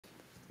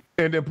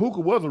And then Puka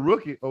was a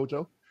rookie,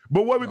 Ocho.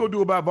 But what are we going to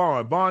do about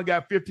Vaughn? Vaughn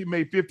got 15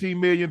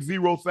 million,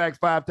 0 sacks,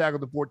 5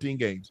 tackles in 14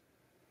 games.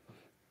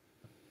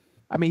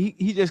 I mean,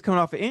 he just coming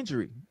off an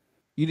injury.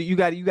 You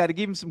got to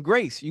give him some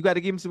grace. You got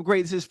to give him some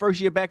grace. This is his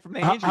first year back from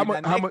that injury.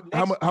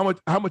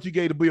 How much you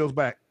gave the Bills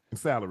back in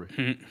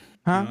salary?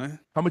 Huh?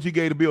 How much you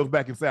gave the Bills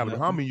back in salary?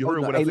 How many you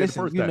heard what I said the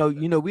first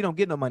time? You know, we don't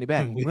get no money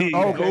back.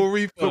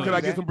 Okay. So can I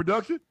get some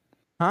production?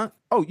 Huh?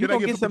 Oh, you're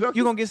gonna get some.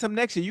 You're gonna get some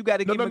next year. You got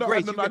to give him a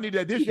grace. No, I need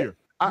that this year.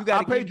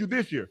 I paid you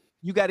this year.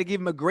 You got to give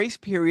him a grace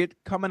period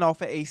coming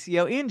off an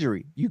ACL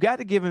injury. You got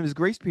to give him his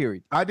grace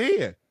period. I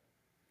did.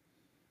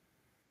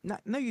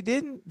 No, you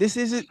didn't. This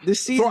isn't this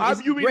season.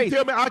 So you mean to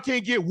tell me I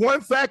can't get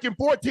 1 sack in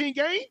 14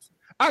 games?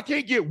 I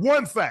can't get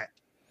 1 sack.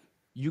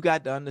 You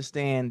got to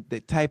understand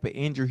the type of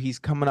injury he's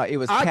coming out. It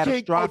was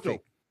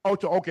catastrophic.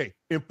 Ocho, okay.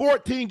 In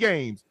 14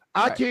 games,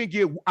 I can't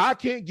get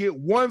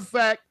 1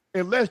 sack,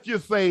 and let's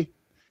just say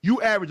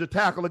you average a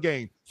tackle a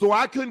game. So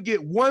I couldn't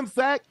get 1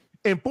 sack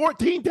and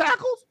 14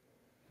 tackles?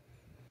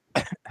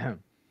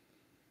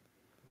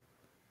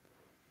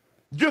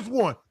 Just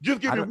one. Just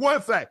give me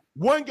 1 sack.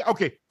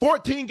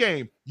 14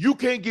 games. You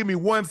can't give me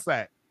 1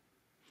 sack.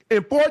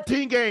 In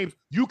 14 games,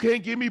 you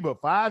can't give me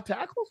but 5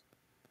 tackles?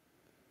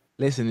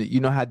 Listen, you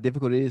know how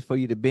difficult it is for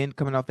you to bend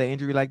coming off that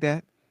injury like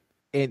that?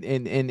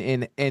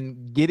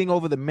 And getting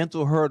over the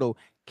mental hurdle.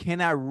 Can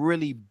I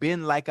really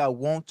bend like I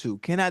want to?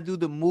 Can I do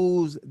the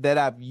moves that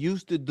I've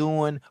used to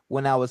doing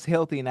when I was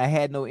healthy and I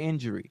had no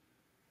injury?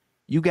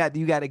 You got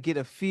to get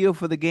a feel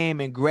for the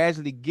game and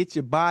gradually get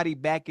your body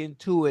back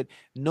into it,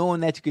 knowing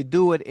that you could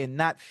do it and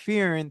not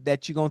fearing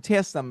that you're going to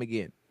test something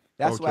again.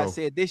 That's why I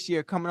said this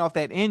year, coming off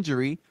that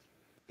injury,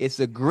 it's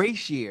a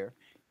grace year,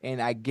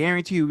 and I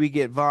guarantee you we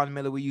get Von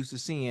Miller we used to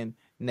seeing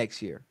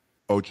next year.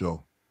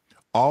 Ocho,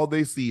 all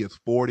they see is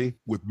 40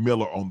 with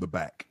Miller on the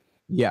back.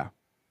 Yeah.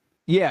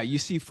 Yeah, you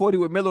see 40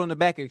 with Miller on the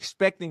back,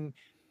 expecting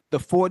the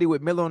 40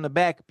 with Miller on the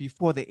back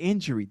before the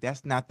injury.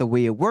 That's not the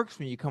way it works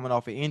when you're coming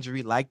off an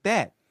injury like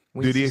that.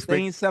 When did he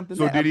expect something?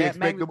 So did he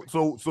expect?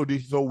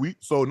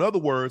 So in other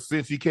words,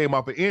 since he came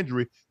off an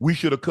injury, we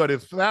should have cut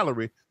his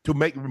salary to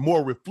make it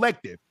more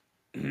reflective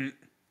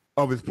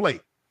of his play.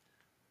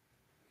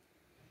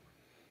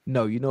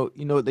 No, you know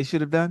what they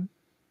should have done?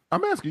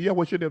 I'm asking,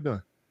 what should they have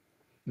done?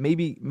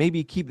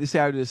 Maybe keep the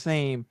salary the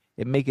same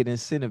and make it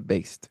incentive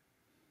based.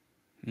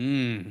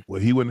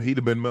 Well, he'd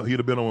have been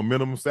on a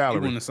minimum salary. He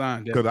wouldn't have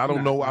signed because I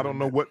don't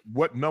know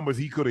what numbers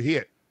he could have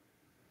hit.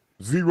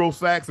 0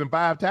 sacks and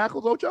 5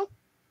 tackles, Ocho.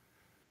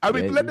 I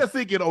mean, let that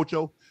sink in,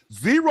 Ocho.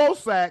 0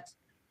 sacks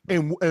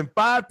and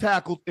 5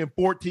 tackles in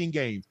 14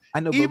 games. I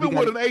know, even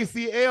with an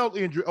ACL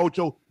injury,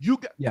 Ocho,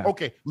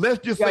 okay.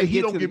 Let's just say he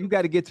don't give. You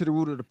got to get to the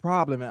root of the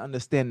problem and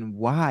understanding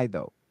why,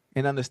 though,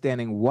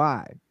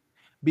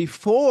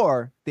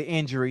 Before the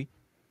injury,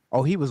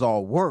 he was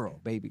all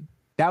world, baby.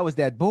 That was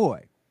that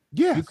boy.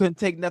 Yes. You couldn't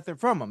take nothing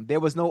from him. There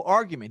was no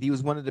argument. He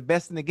was one of the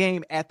best in the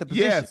game at the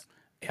position. Yes.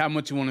 How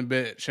much you want to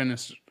bet Shannon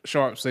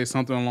Sharpe say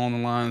something along the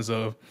lines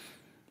of,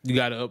 you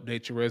got to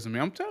update your resume?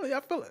 I'm telling you, I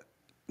feel it.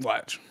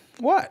 Watch.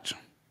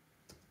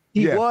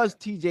 He was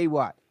TJ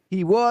Watt.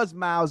 He was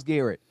Myles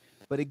Garrett.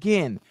 But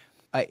again,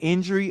 an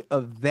injury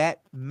of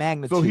that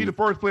magnitude. So he's the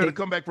first player to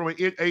come back from an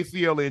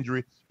ACL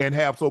injury and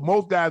have. So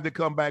most guys that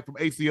come back from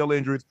ACL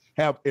injuries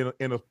have in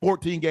a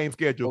 14-game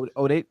schedule.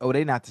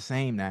 They not the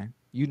same now.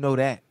 You know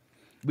that.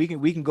 We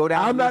can go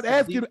down. I'm not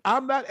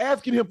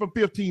asking him for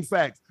 15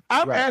 sacks.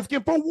 I'm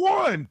asking for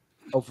 1.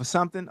 Oh, for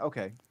something?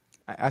 Okay.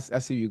 I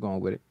see you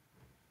going with it.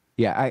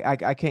 Yeah,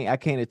 I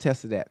can't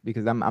attest to that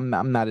because I'm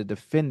not a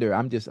defender.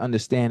 I'm just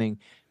understanding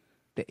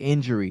the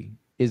injury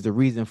is the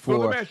reason for. So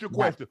let me ask you a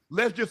question.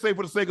 Let's just say,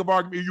 for the sake of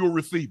argument, you're a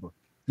receiver.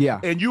 Yeah.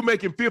 And you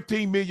making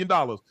 $15 million.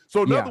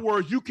 So in other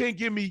words, you can't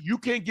give me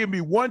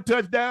 1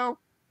 touchdown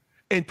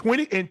and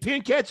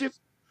 10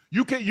 catches.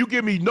 You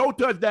give me no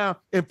touchdown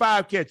and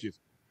 5 catches.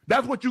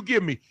 That's what you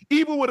give me,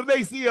 even with an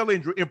ACL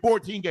injury in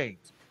 14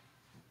 games.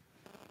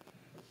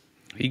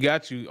 He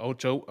got you,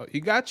 Ocho. He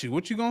got you.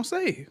 What you gonna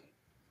say?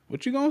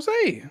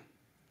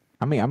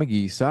 I mean, I'm gonna give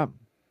you something.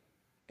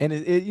 And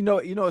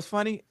it's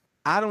funny.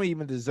 I don't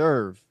even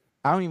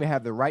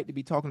have the right to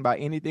be talking about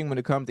anything when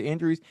it comes to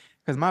injuries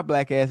because my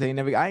black ass I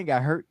ain't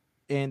got hurt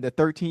in the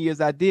 13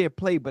 years I did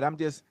play. But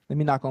let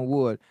me knock on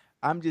wood.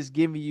 I'm just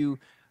giving you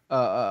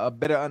a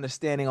better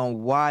understanding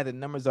on why the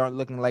numbers aren't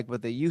looking like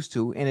what they used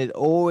to, and it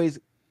always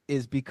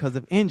is because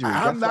of injuries.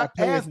 I'm not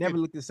asking. Never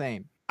look the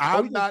same.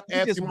 I'm not asking.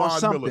 You just want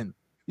something.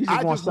 You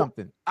just want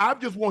something. I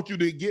just want you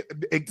to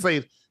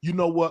say, you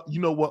know what?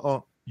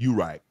 You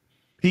right.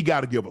 He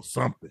got to give us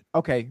something.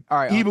 Okay, all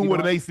right. Even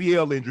with an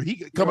ACL injury,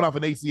 he coming off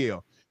an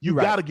ACL. You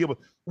got to give us.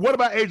 What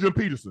about Adrian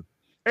Peterson?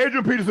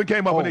 Adrian Peterson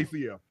came off an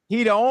ACL.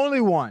 He the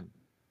only one.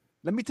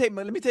 Let me take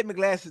my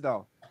glasses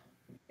off.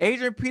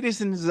 Adrian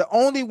Peterson is the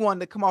only one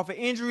to come off an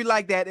injury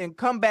like that and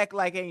come back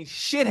like ain't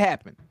shit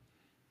happened.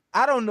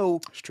 I don't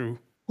know. It's true.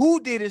 Who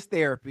did his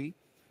therapy?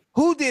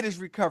 Who did his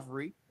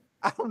recovery?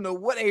 I don't know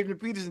what Adrian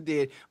Peterson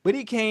did, but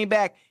he came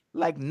back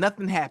like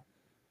nothing happened.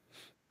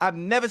 I've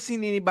never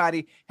seen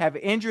anybody have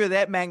an injury of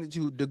that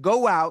magnitude to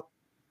go out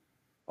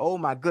Oh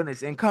my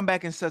goodness, and come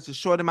back in such a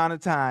short amount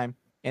of time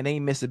and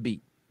ain't miss a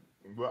beat.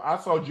 Well, I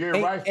saw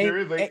Jerry Rice tear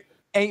his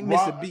ain't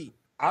miss a beat.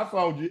 I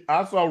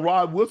saw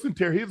Rod Wilson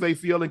tear his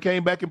ACL and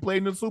came back and played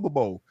in the Super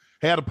Bowl.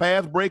 Had a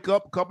pass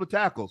breakup, a couple of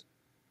tackles.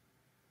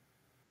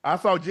 I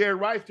saw Jerry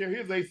Rice tear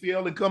his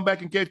ACL and come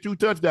back and catch 2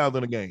 touchdowns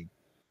in a game.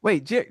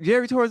 Wait,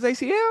 Jerry tore his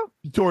ACL?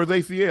 He tore his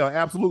ACL,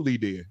 absolutely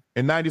did,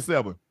 in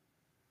 97.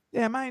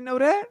 Damn, I didn't know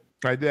that.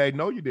 I didn't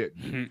know you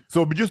didn't.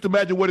 So but just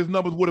imagine what his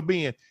numbers would have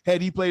been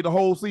had he played the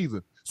whole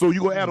season. So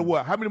you're going to add a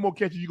what? How many more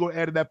catches you going to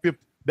add to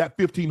that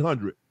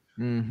 1,500?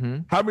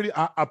 How many,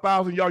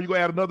 1,000 yards you going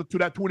to add another to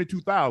that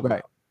 22,000?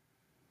 Right.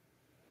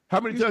 How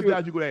many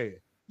touchdowns you going to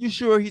add? You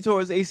sure he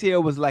tore his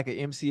ACL was like an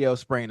MCL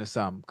sprain or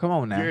something? Come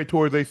on now. Jerry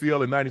tore his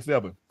ACL in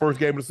 97, first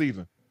game of the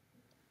season.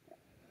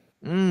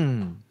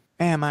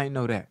 Damn, I didn't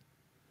know that.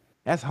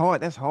 That's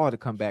hard. That's hard to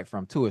come back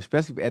from too,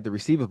 especially at the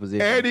receiver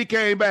position. And he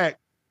came back.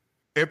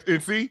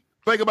 And see,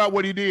 think about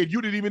what he did.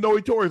 You didn't even know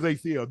he tore his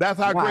ACL. That's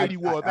how great he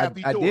was after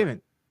he tore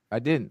it. I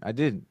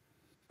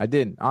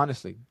didn't.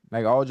 Honestly,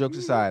 like all jokes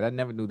aside, I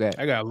never knew that.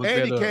 I gotta look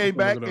and that he up. came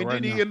back, and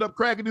then he ended up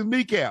cracking his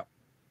kneecap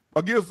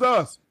against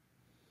us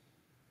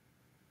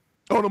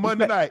on a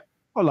Monday night.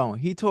 Hold on,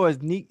 he tore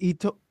his knee.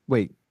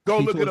 Wait. Go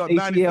look it up. ACL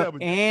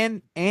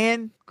 97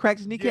 and cracked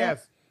his kneecap.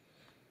 Yes.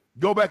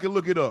 Go back and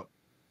look it up.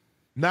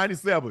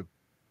 97.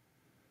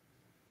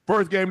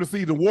 First game of the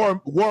season. Warren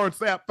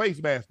Sapp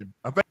face masked him.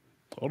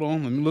 Hold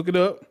on, let me look it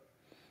up.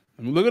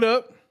 Let me look it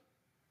up.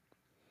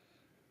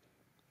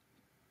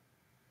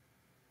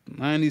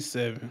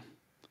 97.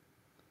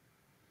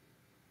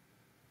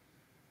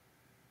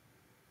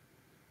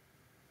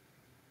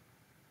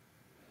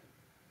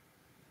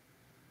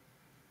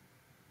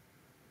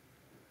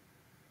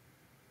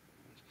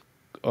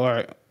 All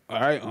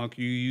right,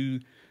 Uncle. You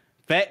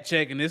fact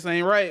checking. This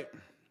ain't right.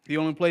 He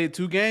only played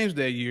 2 games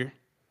that year.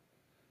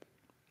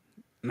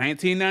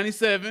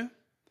 1997,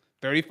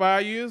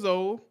 35 years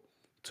old,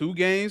 2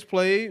 games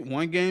played,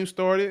 1 game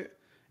started,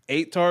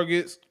 8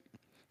 targets,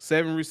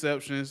 7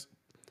 receptions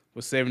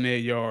for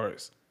 78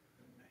 yards.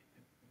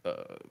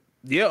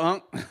 Yeah,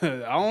 Unc.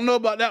 I don't know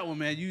about that one,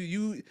 man.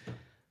 You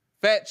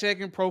fact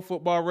checking Pro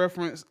Football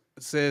Reference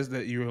says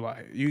that you're a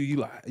liar. You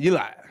lied.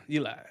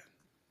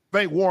 I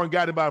think Warren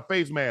got him by a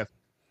face mask.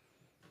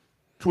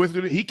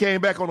 Twisted it. He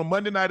came back on a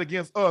Monday night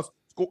against us,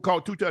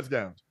 caught 2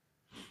 touchdowns.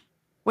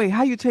 Wait,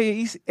 how you tear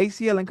your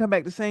ACL and come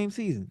back the same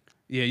season?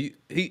 Yeah,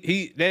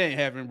 he that ain't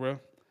happening, bro.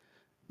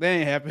 That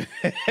ain't happening.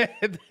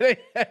 That ain't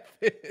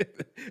happening.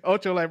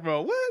 Ocho like,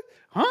 bro, what?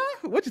 Huh?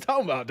 What you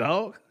talking about,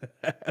 dog?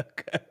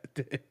 God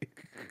dang.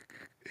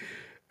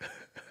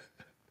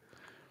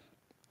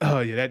 Oh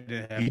yeah, that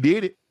didn't happen. He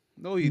did it.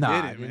 No, he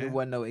didn't, man. It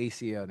wasn't no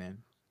ACL then.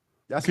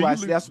 That's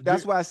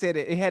why I said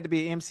it had to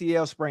be an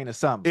MCL sprain or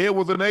something. It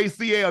was an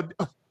ACL.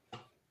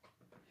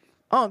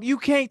 You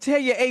can't tear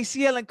your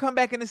ACL and come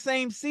back in the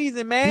same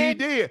season, man. He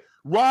did.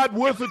 Rod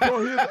Wilson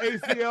tore his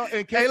ACL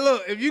and came. Hey,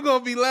 look, if you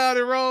gonna be loud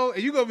and wrong,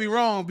 and you gonna be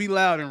wrong, be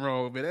loud and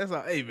wrong, man. That's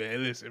all. Hey,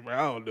 man, listen, bro. I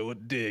don't know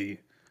what to tell you.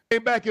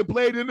 Came back and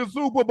played in the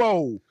Super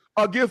Bowl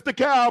against the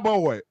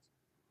Cowboys.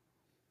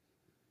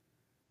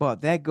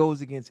 But that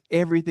goes against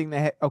everything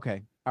that.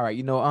 Okay, all right.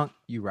 You know, Unc,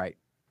 you right.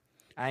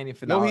 I ain't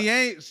even. No, he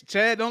ain't.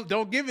 Chad,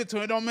 don't give it to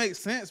him. It don't make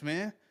sense,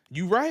 man.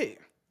 You right.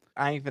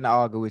 I ain't finna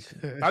argue with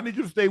you. I need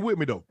you to stay with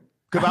me though,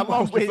 because I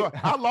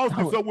lost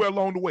you somewhere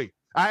along the way.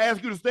 I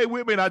asked you to stay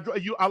with me, and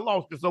I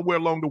lost you somewhere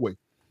along the way.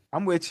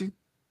 I'm with you.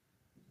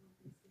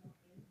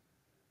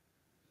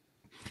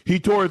 He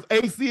tore his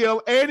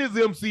ACL and his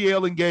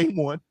MCL in game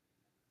 1.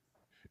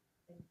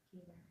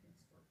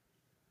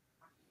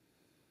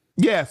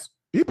 Yes,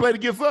 he played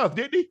against us,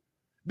 didn't he?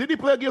 Did he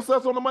play against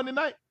us on the Monday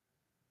night?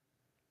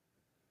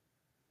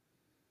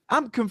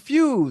 I'm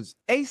confused.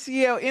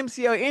 ACL,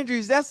 MCL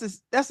injuries, that's a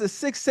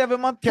 6-7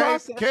 month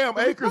process. Cam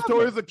Akers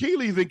tore his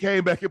Achilles and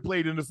came back and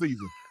played in the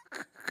season.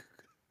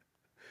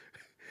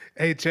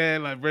 Hey,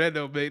 Chad, like, bro, that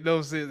don't make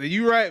no sense. And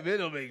you right, man. It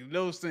don't make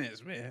no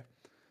sense, man.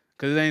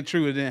 Because it ain't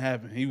true. It didn't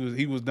happen. He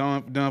was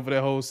done for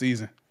that whole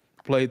season.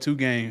 Played 2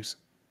 games.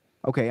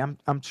 Okay,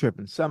 I'm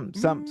tripping. Something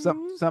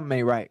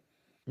ain't right.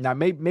 Now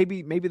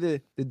maybe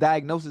the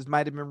diagnosis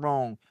might have been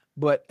wrong,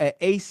 but an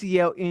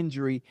ACL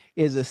injury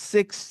is a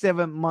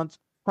 6-7 month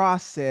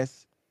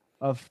process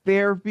of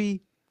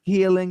therapy,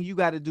 healing. You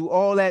got to do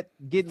all that.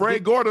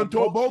 Frank Gore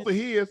tore both of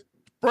his.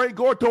 Frank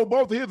Gore tore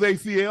both of his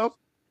ACLs,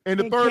 and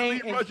the third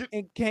lead rusher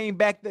and came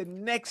back the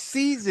next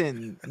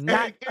season.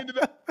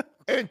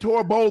 And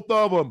tore both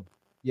of them.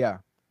 Yeah,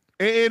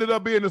 and ended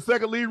up being the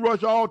second lead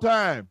rusher all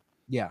time.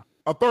 Yeah,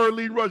 a third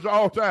lead rusher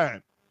all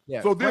time.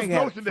 Yeah. So this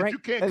notion that you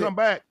can't come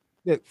back.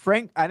 Look,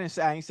 Frank, I didn't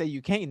say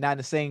you can't. Not in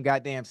the same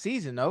goddamn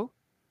season, though.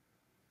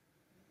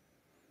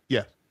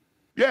 Yes.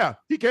 Yeah,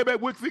 he came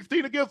back week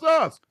 16 against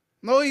us.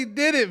 No, he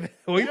didn't.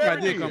 Well, he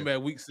probably did come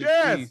back week 16.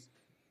 Yes.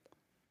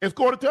 And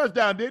scored a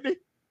touchdown, didn't he?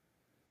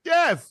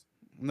 Yes.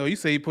 No, you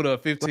say he put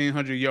up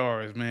 1,500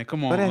 yards, man.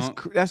 Come on,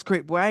 that's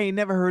great. Boy, I ain't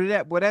never heard of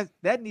that. Boy,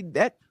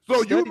 that.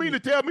 So you mean to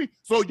tell me?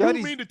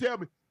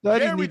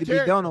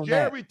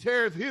 Jerry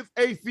tears his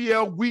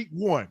ACL week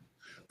 1,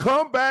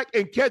 come back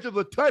and catches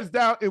a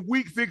touchdown in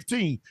week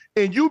 16.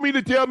 And you mean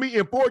to tell me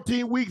in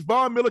 14 weeks,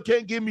 Von Miller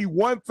can't give me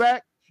 1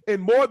 sack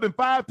and more than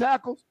 5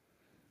 tackles?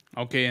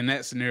 Okay, in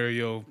that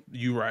scenario,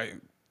 you right.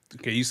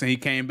 Okay, you say he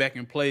came back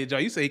and played.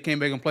 You say he came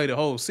back and played the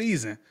whole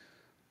season.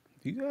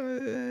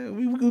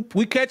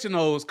 We catching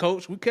those,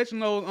 Coach. We catching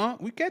those.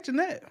 We catching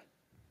that.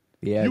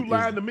 Yeah, you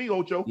lying to me,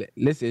 Ocho.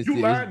 Listen, you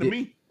lying to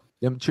me.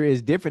 Them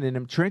is different in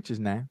them trenches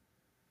now.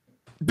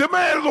 The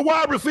man is a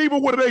wide receiver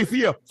with an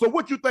ACL. So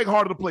what you think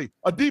harder to play?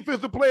 A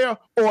defensive player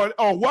or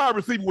a wide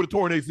receiver with a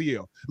torn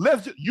ACL?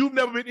 You've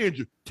never been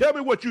injured. Tell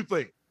me what you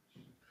think.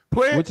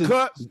 Play,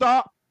 cut,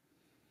 stop.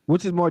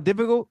 Which is more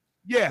difficult?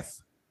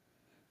 Yes.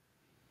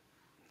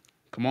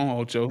 Come on,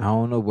 Ocho. I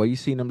don't know, boy. You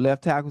seen them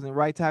left tackles and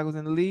right tackles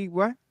in the league,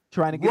 boy?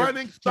 Trying to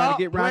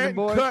get playing,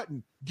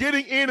 cutting,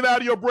 getting in and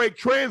out of your break,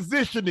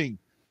 transitioning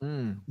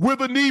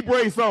with a knee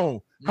brace on.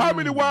 How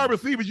many wide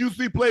receivers you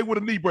see play with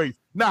a knee brace?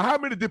 Now, how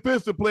many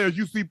defensive players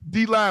you see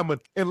D linemen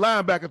and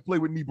linebackers play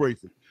with knee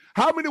braces?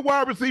 How many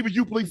wide receivers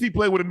you see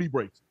play with a knee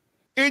brace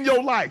in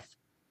your life?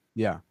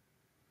 Yeah.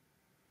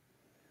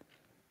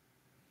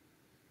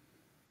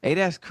 Hey,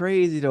 that's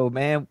crazy though,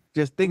 man.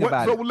 Just think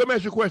about it. So let me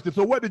ask you a question.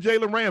 So what did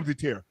Jalen Ramsey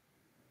tear?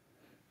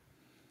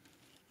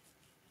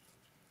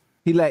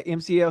 He let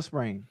MCL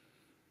sprain.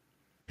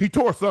 He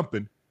tore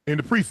something in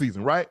the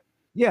preseason, right?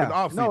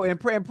 Yeah. No, in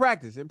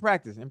practice.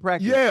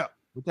 Yeah.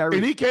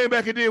 And he came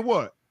back and did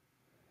what?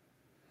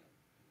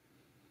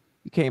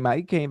 He came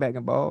back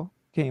and ball.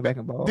 Did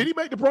he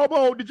make the Pro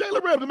Bowl? Did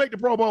Jalen Ramsey make the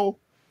Pro Bowl?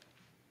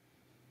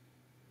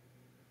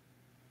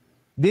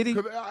 Did he?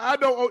 I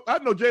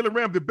know Jalen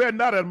Ramsey better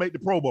not have made the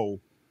Pro Bowl.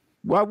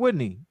 Why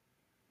wouldn't he?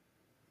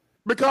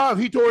 Because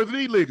he tore his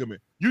knee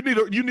ligament. You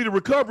need a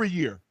recovery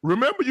year.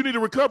 Remember, you need a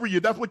recovery year.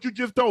 That's what you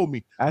just told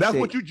me. That's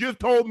what you just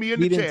told me in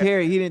the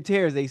chat. He didn't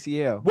tear his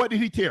ACL. What did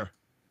he tear?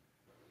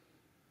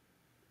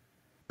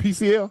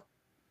 PCL?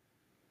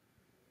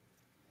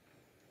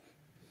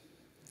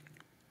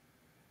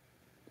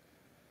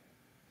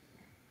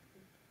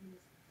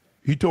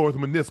 He tore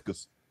his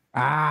meniscus.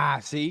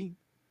 See,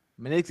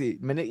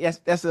 meniscus.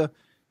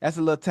 That's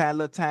a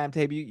little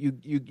timetable.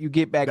 You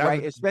get back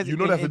right. Especially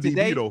that's a DB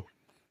today, though.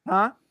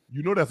 Huh?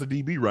 You know that's a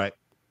DB, right?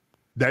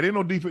 That ain't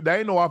no defense. That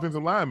ain't no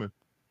offensive lineman.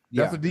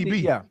 That's a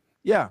DB.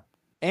 Yeah.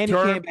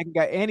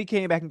 And he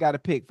came back and got a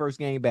pick first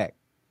game back.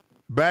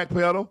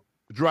 Backpedal,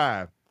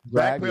 drive.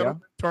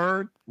 Backpedal,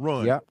 turn,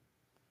 run. Yep.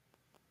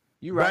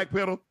 You right.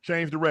 Backpedal,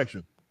 change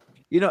direction.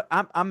 You know,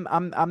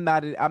 I'm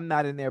not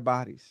in their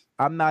bodies.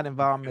 I'm not in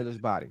Von Miller's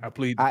body.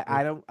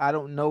 I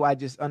don't know. I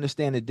just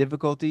understand the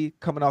difficulty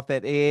coming off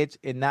that edge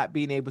and not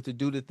being able to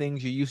do the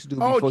things you used to do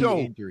before your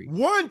injury.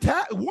 One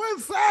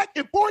sack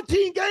in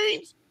 14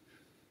 games.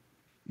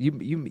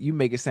 You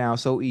make it sound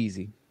so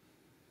easy.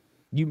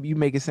 You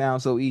make it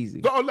sound so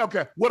easy.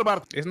 Okay, what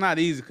about It's not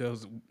easy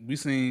because we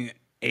seen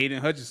Aiden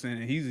Hutchinson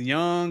and he's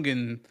young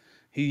and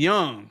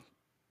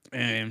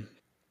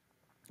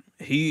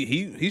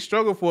he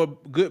struggled for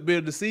a good bit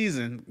of the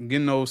season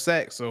getting those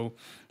sacks. So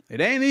it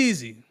ain't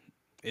easy.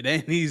 It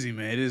ain't easy,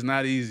 man. It is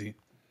not easy.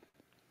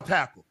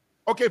 Tackle.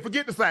 Okay,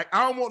 forget the sack.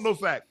 I don't want no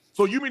sack.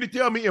 So you mean to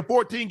tell me in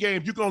 14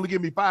 games you can only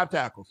give me 5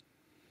 tackles?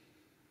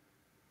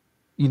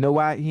 You know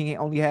why he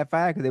only had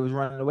 5? Because they was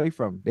running away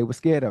from him. They were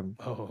scared of him.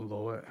 Oh,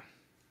 Lord.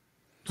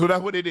 So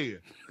that's what they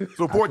did.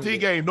 So 14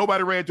 games,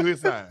 nobody ran to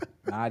his side.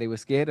 Nah, they were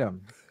scared of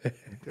him.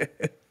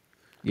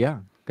 Yeah.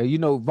 Because, you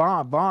know,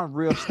 Von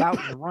real stout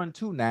in the run,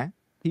 too, now.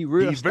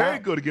 He's very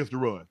good against the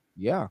run.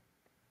 Yeah.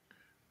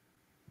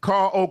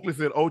 Carl Oakley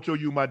said, Ocho,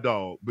 you my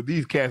dog, but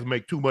these cats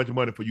make too much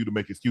money for you to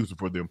make excuses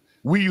for them.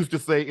 We used to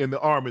say in the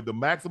Army, the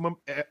maximum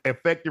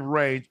effective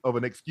range of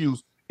an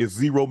excuse is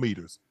 0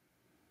 meters.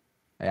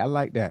 Hey, I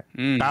like that.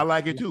 I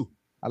like it, too.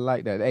 I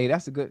like that. Hey,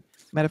 that's a good...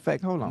 Matter of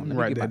fact, hold on.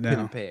 Let me get my pen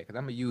and pad, because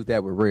I'm going to use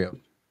that with real.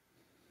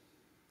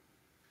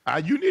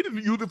 You need to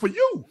use it for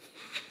you.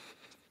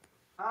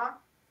 Huh?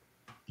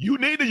 You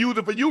need to use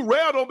it for you.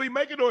 Rail don't be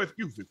making no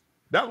excuses.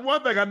 That's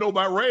one thing I know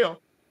about Rail.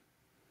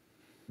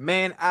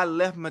 Man, I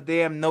left my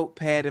damn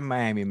notepad in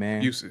Miami,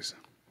 man. Useless.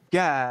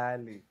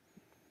 Golly.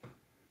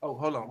 Oh,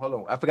 hold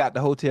on. I forgot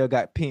the hotel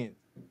got pins.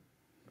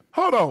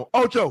 Hold on,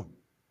 Ocho.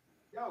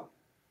 Yo.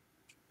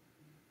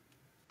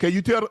 Can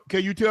you tell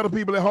the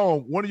people at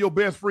home, one of your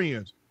best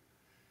friends,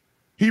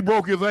 he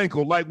broke his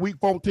ankle like week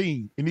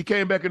 14, and he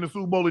came back in the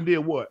Super Bowl and did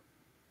what?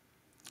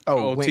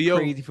 Went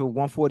crazy for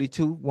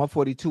 142.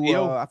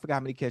 I forgot how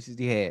many catches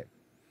he had.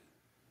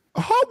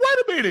 Oh,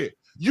 wait a minute.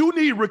 You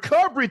need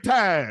recovery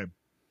time.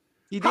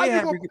 How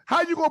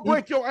you gonna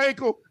break your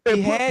ankle?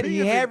 He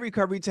had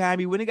recovery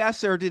time. When he got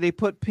surgery, they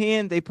put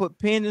pins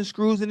and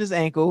screws in his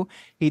ankle.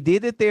 He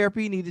did the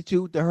therapy he needed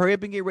to hurry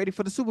up and get ready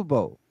for the Super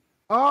Bowl.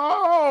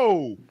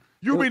 Oh,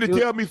 you mean to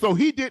tell me? So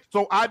he did.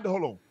 So hold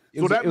on.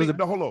 So that means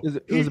hold on.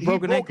 He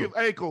broke his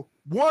ankle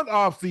one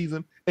off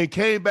season and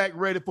came back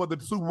ready for the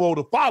Super Bowl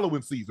the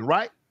following season,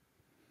 right?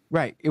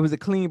 Right. It was a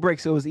clean break,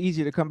 so it was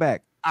easier to come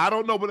back. I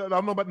don't know, but I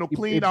don't know about no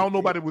clean. I don't know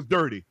about it was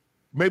dirty.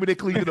 Maybe they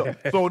cleaned it up.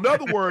 So in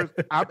other words,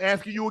 I'm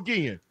asking you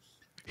again.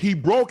 He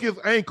broke his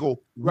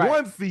ankle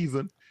one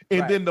season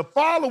And then the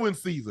following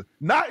season,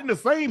 not in the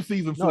same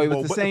season. No, it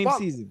was the same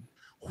season.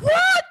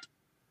 What?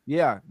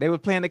 Yeah, they were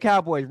playing the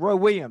Cowboys. Roy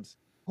Williams,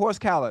 horse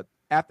collar.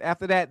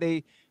 After that,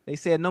 they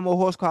said no more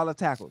horse collar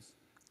tackles.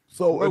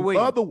 So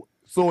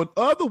in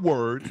other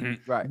words,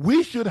 right,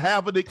 we should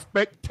have an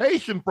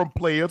expectation from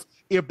players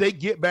if they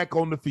get back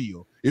on the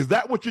field. Is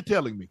that what you're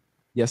telling me?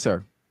 Yes,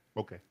 sir.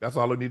 Okay, that's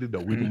all I need to know.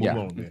 We can move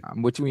on, man.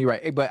 I'm what you mean,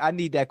 right? Hey, but I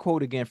need that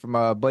quote again from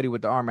Buddy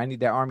with the Army. I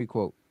need that Army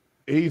quote.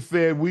 He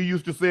said, we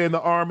used to say in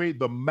the Army,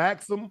 the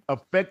maximum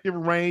effective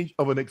range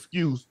of an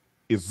excuse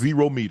is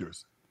 0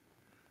 meters.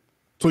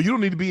 So you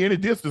don't need to be any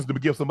distance to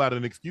give somebody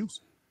an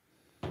excuse.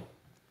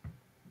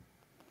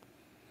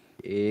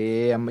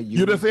 Yeah,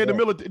 they say in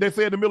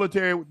the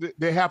military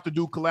they have to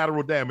do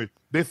collateral damage.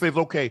 They say,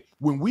 okay,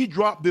 when we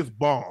drop this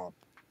bomb,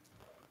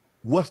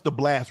 what's the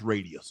blast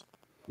radius?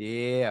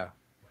 Yeah.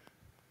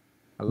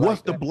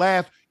 What's the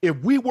blast? If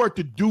we were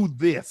to do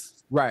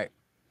this, right?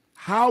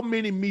 How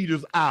many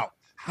meters out?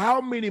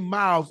 How many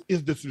miles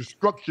is the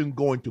destruction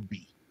going to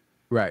be?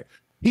 Right.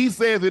 He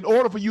says in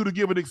order for you to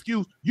give an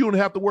excuse, you don't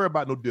have to worry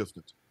about no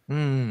distance.